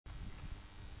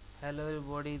Hello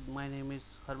everybody, my name is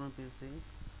Harmanpreet Singh.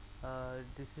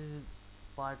 This is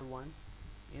part 1.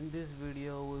 In this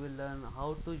video we will learn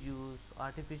how to use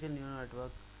artificial neural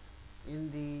network in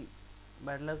the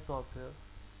Matlab software.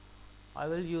 I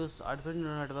will use artificial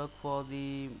neural network for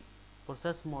the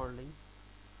process modeling.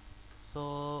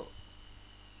 So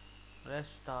let's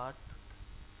start.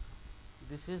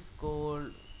 This is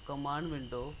called command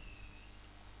window.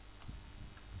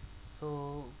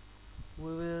 So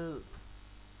we will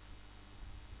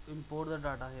import the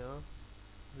data here,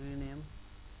 rename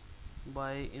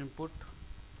by input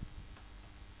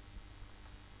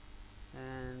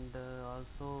and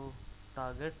also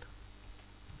target.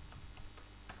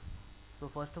 So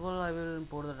first of all I will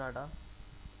import the data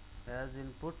as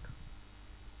input.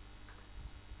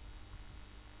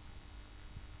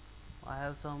 I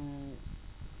have some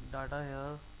data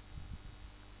here.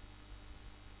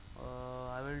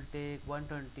 I will take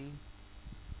 120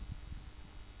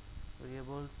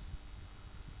 variables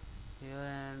here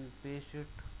and paste it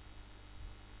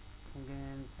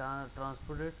again,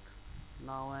 transport it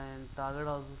now, and target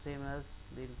also same as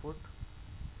the input.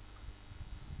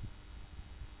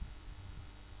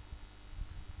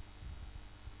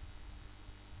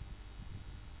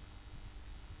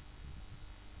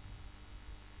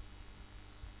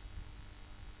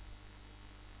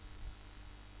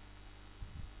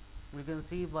 We can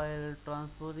see while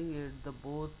transposing it, the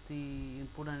both the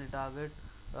input and the target,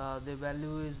 the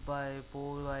value is by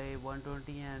 4 by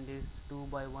 120 and is 2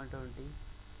 by 120.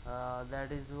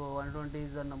 That is 120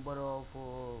 is the number of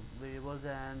variables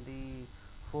and the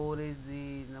 4 is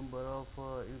the number of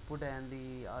input and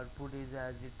the output is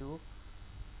as it 2.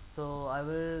 So I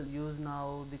will use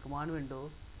now the command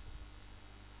window.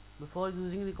 Before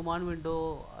using the command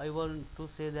window, I want to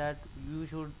say that you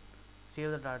should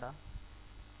save the data.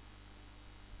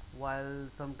 While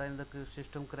sometimes the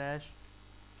system crashed,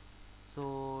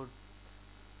 so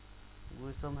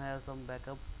we some have some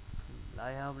backup. I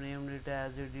have named it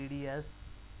as a DDS.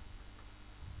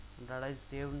 Data is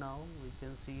saved now. We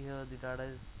can see here the data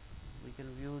is, we can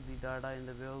view the data in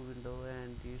the view window,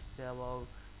 and it's about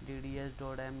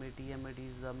dds.mat. mat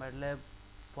is the Matlab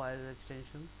file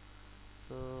extension.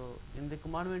 So in the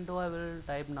command window I will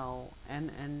type now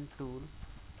nntool.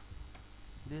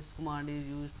 This command is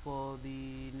used for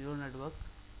the neural network.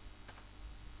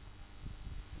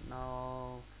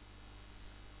 Now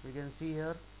we can see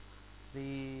here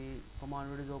the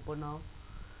command window is open now,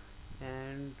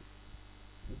 and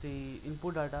the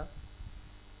input data,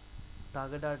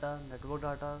 target data, network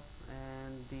data,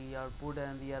 and the output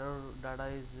and the error data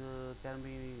is can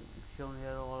be shown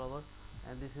here all over,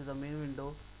 and this is the main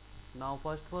window. Now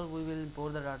first of all we will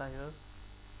import the data here.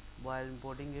 While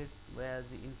importing it, as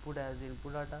the input as the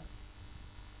input data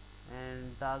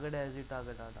and target as the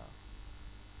target data.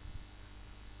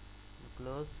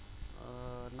 Close.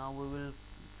 Now we will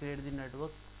create the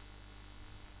network.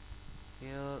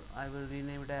 Here I will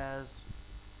rename it as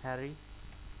Harry,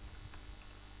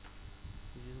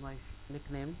 which is my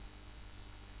nickname.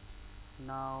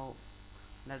 Now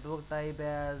network type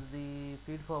as the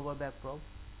feed forward backprop.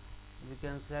 We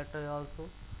can select it also.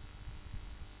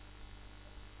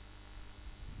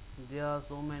 There are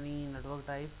so many network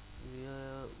types.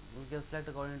 We can select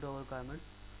according to our requirement.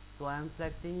 So I am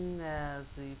selecting as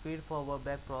the feed forward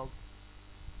backprop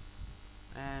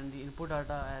and the input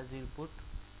data as the input,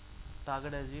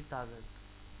 target as the target.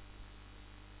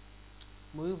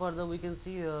 Moving further, we can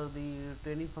see here the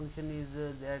training function is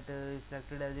is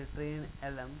selected as a train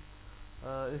LM.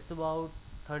 It's about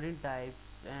 13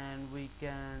 types, and we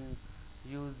can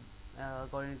use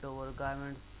according to our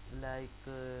requirements like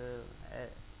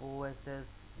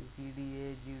OSS,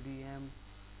 GDA, GDM,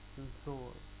 and so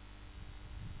on.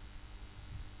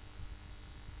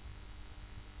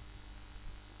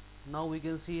 Now we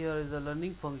can see here is a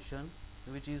learning function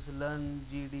which is learn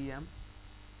GDM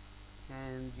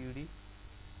and GD.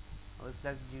 I will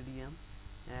select GDM,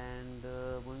 and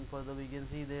moving further we can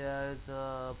see there is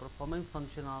a performance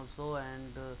function also,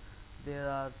 and there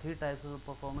are three types of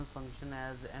performance function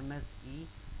as MSE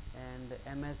and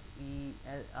MSE,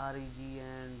 REG,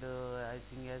 and I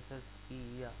think SSE.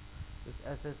 Yeah, it's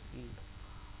SSE.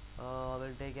 I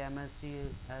will take MSC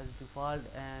as default,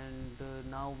 and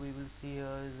now we will see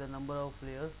here is the number of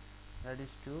layers, that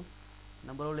is 2.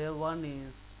 Number of layer 1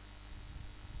 is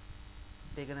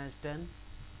taken as 10,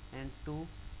 and 2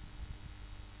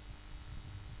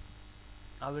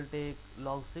 I will take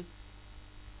log 6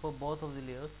 for both of the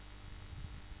layers.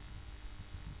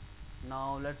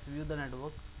 Now let's view the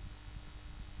network.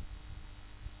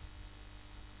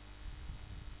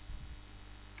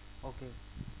 Okay,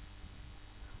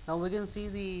 Now we can see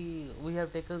we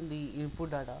have taken the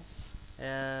input data.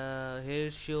 Here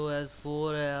show as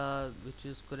 4, which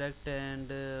is correct, and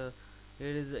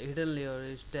here is the hidden layer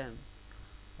is 10.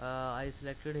 I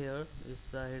selected here is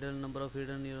the hidden number of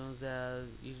hidden neurons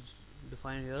is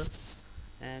defined here,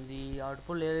 and the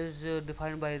output layer is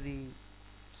defined by the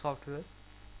software.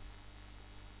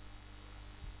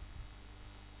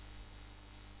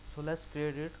 So let's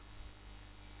create it.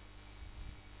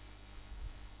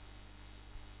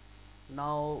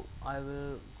 Now I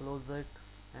will close it,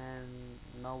 and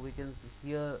now we can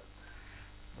here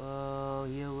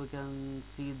here we can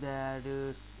see that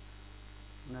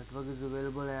network is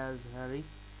available as Harry.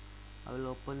 I will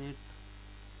open it.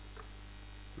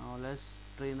 Now let's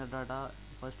train the data.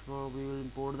 First of all, we will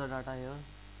import the data here.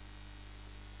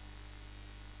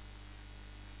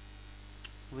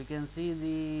 We can see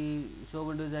the show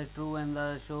window is at true and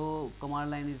the show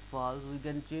command line is false. We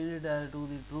can change it to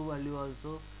the true value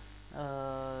also.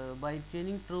 By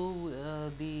changing true,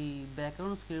 the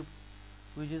background script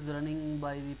which is running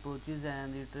by the purchase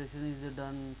and the iteration is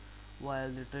done while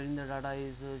the training the data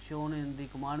is shown in the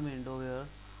command window here.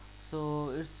 So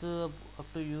it's up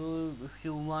to you. If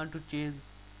you want to change,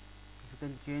 you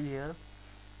can change here,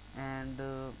 and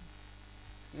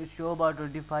it show about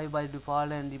 25 by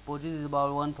default, and the purchase is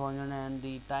about 1000, and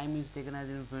the time is taken as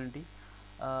infinity.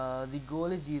 The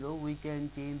goal is 0. We can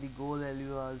change the goal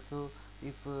value also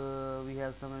if we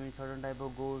have some certain type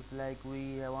of goals, like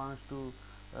we wants to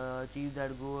achieve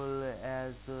that goal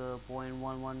as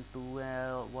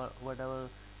 0.112, whatever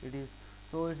it is.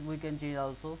 So we can change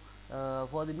also.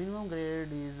 For the minimum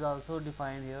grade is also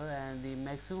defined here, and the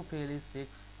maximum fail is 6.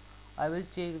 I will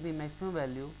check the maximum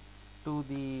value to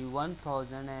the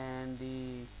 1000, and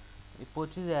the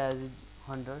purchase as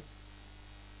 100.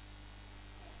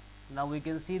 Now we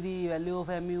can see the value of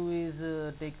mu is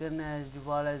taken as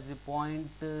default as the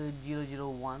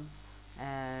 0.001,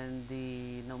 and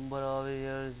the number of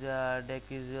years deck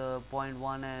is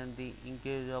 0.1, and the ink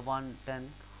is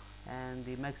 110, and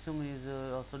the maximum is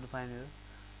also defined here.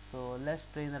 So let's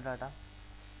train the data.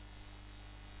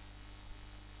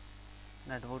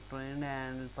 Network trained,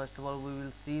 and first of all we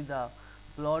will see the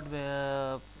plot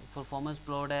where performance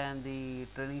plot and the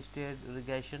training state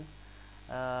regression.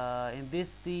 In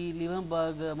this, the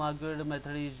Liebenberg Margaret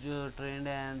method is trained,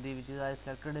 and which is I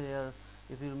selected here.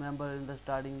 If you remember in the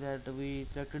starting that we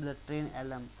selected the train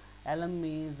LM. LM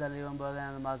means the Liebenberg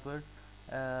and Margaret,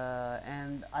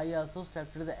 and I also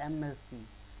selected the MSC.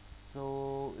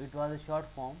 So it was a short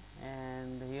form,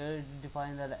 and here it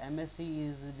defined that MSC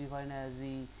is defined as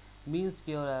the mean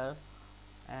square error,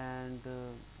 and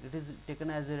it is taken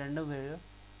as a random variable.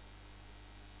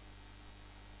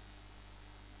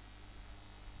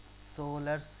 So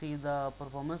let's see the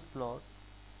performance plot.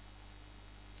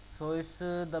 So it's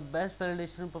the best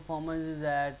validation performance is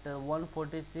at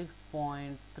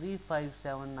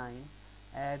 146.3579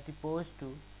 at the post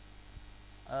 2.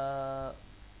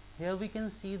 Here we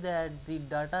can see that the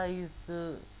data is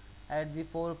at the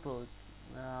 4 approach.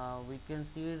 We can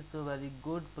see it's a very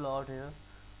good plot here.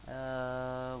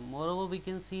 Moreover, we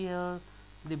can see here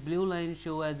the blue line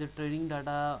show as the training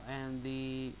data, and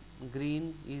the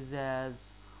green is as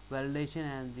validation,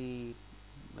 and the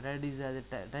red is as a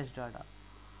test data,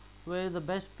 where the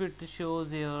best fit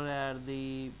shows here at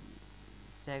the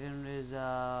second is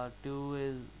 2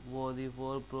 is for the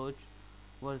 4 approach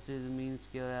versus mean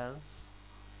square error.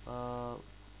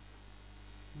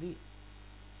 The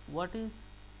what is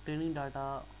training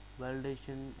data,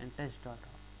 validation, and test data?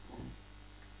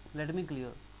 Let me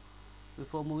clear.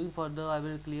 Before moving further, I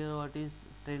will clear what is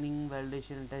training,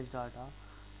 validation, and test data.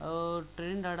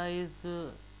 Training data is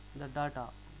the data,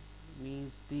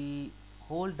 means the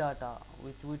whole data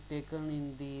which we taken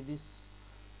in this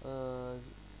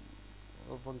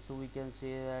function. We can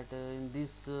say that in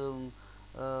this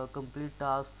complete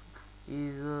task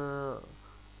is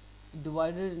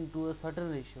divided into a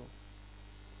certain ratio.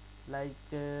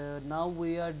 Like now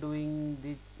we are doing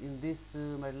this in this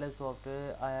Matlab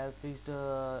software. I have fixed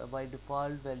by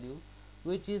default value,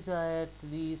 which is at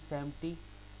the 70,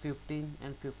 15,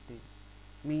 and 15.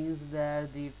 Means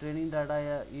that the training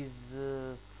data is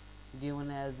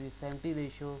given as the 70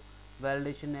 ratio,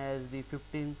 validation as the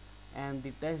 15, and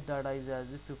the test data is as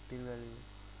the 15 value.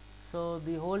 So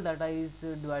the whole data is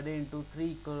divided into 3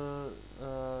 equal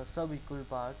sub-equal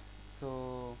parts.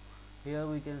 So here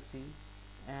we can see,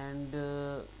 and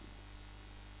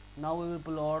now we will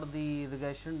plot the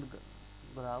regression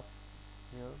graph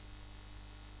here.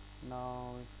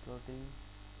 Now it's plotting.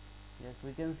 Yes,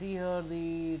 we can see here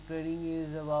the training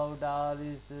is about R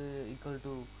is equal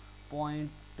to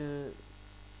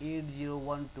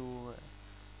 0.8012,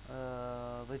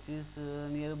 which is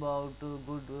near about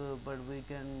good, but we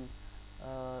can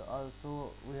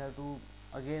also we have to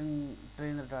again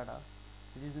train the data,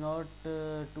 which is not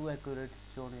too accurate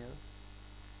shown here.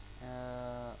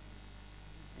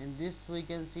 In this we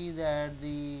can see that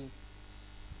the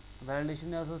validation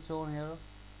is also shown here.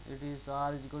 It is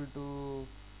r is equal to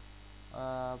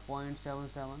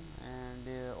 0.77, and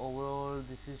overall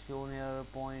this is shown here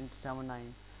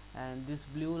 0.79, and this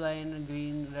blue line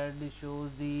green red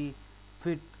shows the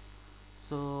fit.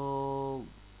 So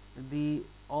the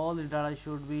all the data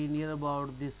should be near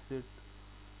about this fit.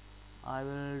 I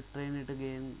will train it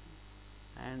again,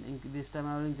 and this time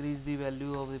I will increase the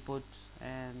value of the puts,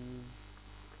 and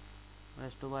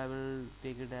rest of I will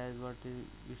take it as what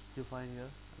is defined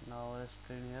here. Now let's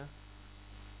train here.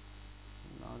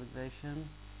 Now regression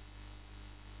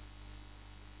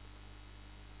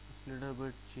is little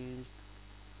bit changed.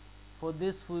 For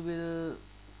this we will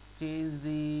change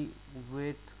the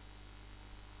weight.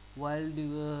 While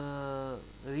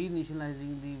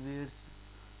reinitializing the weights,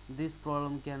 this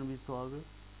problem can be solved.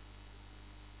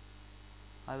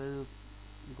 I will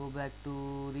go back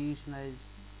to reinitialize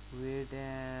weight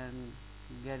and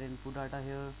get input data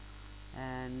here,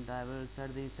 and I will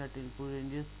set the set input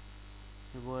ranges,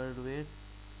 word weights,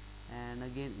 and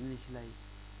again initialize.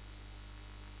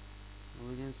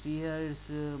 We can see here it's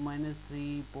minus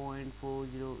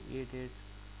 3.4088,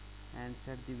 and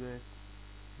set the weights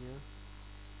here.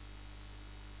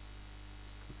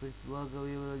 If it's work,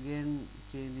 we will again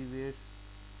change the weights.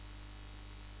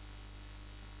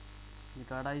 The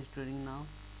data is training now.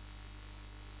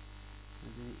 The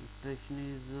iteration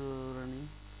is running.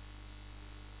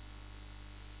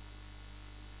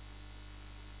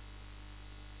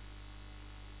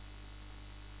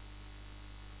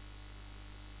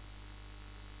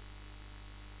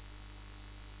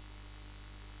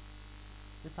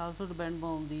 It also depends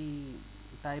on the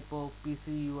type of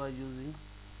PC you are using.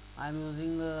 I am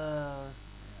using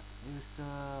it's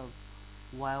a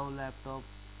Vio laptop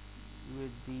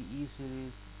with the E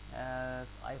series as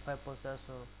i5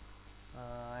 processor.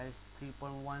 It's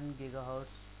 3.1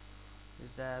 gigahertz.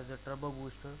 It has a turbo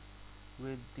booster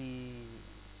with the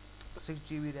 6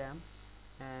 GB RAM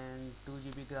and 2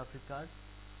 GB graphic card.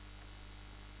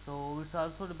 So it's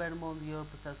also depends on your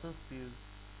processor speed,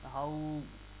 how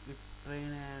it's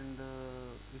trained, and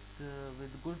it's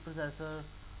with good processor,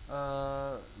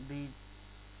 the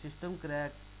system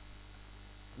crack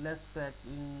less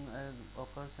cracking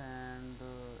occurs, and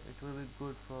it will be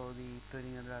good for the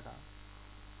training and data.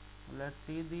 Let's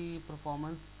see the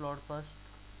performance plot first.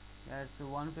 That's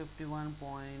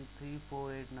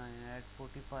 151.3489 at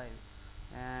 45,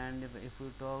 and if we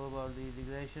talk about the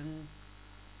regression,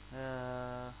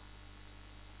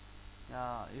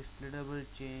 yeah, it's little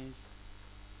bit changed,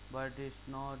 but it's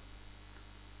not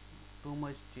too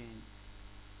much change.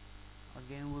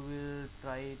 Again we will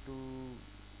try to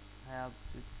have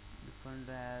it different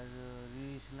as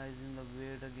reinitializing the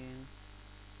weight again.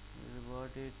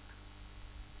 Revert it.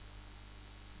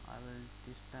 I will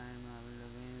this time I will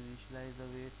again initialize the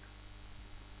weight.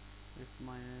 It's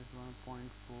minus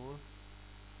 1.4,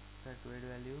 set weight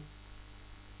value,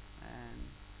 and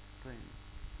train.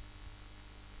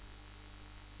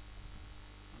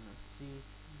 Let's see,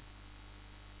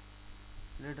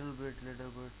 little bit.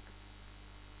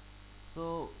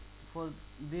 So for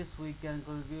this we can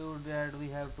conclude that we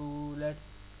have to let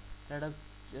us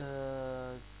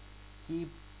keep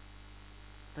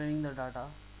training the data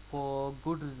for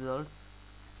good results.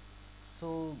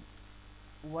 So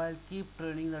while keep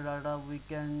training the data, we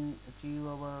can achieve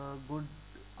our good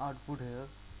output here.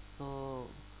 So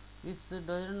it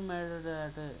doesn't matter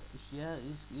that yeah,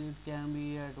 it can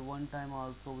be at one time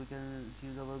also. We can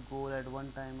achieve our goal at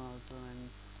one time also, and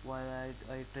while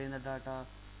I train the data,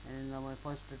 and in my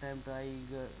first attempt I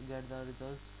get the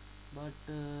results. But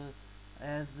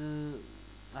as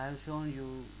I have shown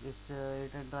you, it's a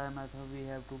hit and try method. We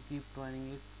have to keep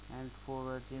trying it and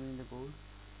for achieving the goals.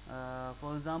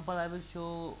 For example, I will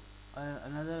show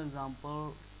another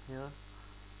example here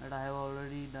that I have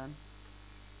already done.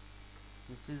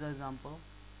 This is the example.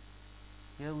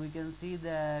 Here we can see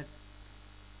that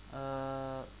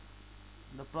the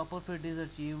proper fit is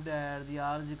achieved at the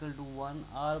r is equal to 1.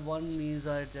 R1 means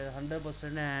at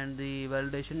 100%, and the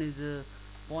validation is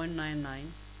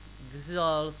 0.99. This is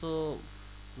also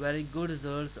very good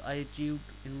results I achieved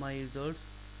in my results.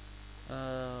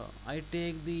 I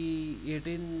take the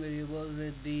 18 variables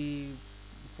with the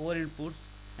 4 inputs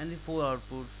and the 4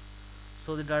 outputs.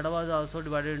 So the data was also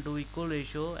divided into equal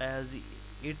ratio as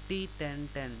 80 10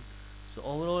 10. So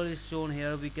overall is shown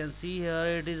here. We can see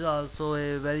here it is also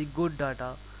a very good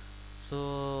data.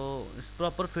 so its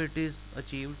proper fit is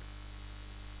achieved.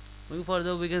 Moving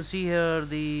further, we can see here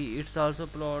the it's also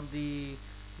plot the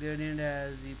gradient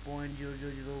as the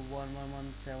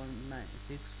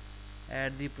 0.00011176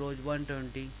 at the approach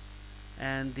 120,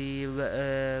 and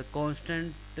the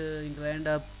constant inclined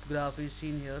up graph is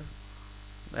seen here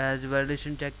as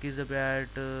validation check is up at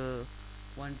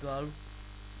 112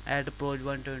 at approach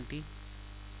 120.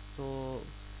 So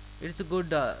it's a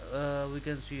good we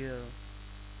can see here.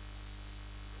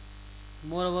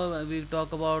 Moreover, we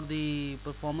talk about the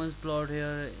performance plot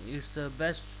here. It's the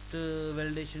best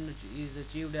validation which is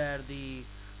achieved at the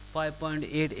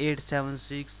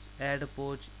 5.8876 at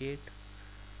approach 8.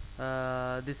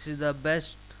 This is the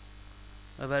best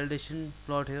validation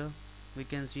plot here. We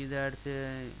can see that it's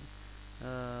a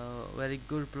very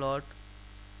good plot.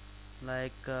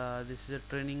 Like this is a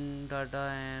training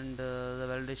data, and the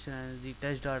validation and the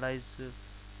test data is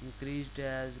increased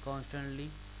as constantly.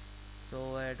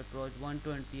 So at approach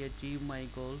 120 achieve my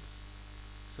goals.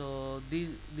 So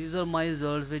these are my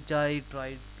results which I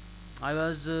tried. I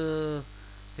was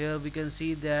here we can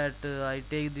see that I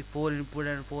take the 4 input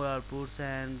and 4 outputs,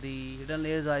 and the hidden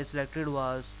layers I selected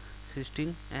was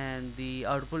 16, and the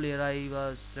output layer I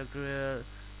was selected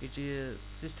which is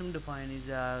system defined is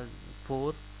as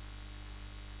 4.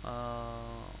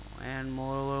 And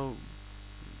moreover,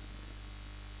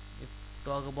 if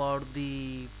talk about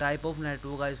the type of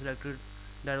network I selected,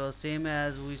 that was same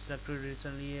as we selected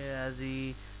recently as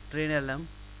the train LM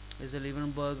is a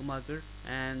Liebenberg market,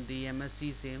 and the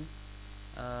MSC same,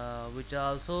 which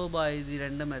are also by the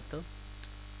random method.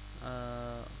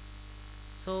 uh,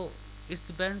 so it's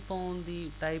depends on the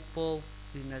type of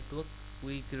the network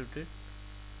we created,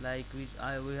 like we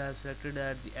have selected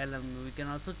at the LM. We can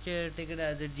also take it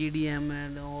as a GDM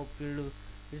and field.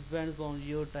 It depends on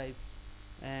your type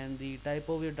and the type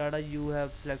of your data you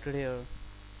have selected here.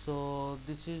 So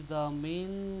this is the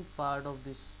main part of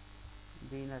this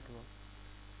the network.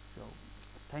 So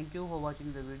thank you for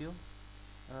watching the video.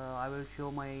 I will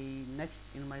show my next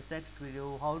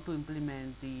video how to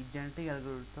implement the genetic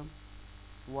algorithm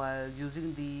while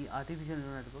using the artificial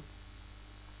neural network.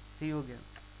 See you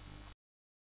again.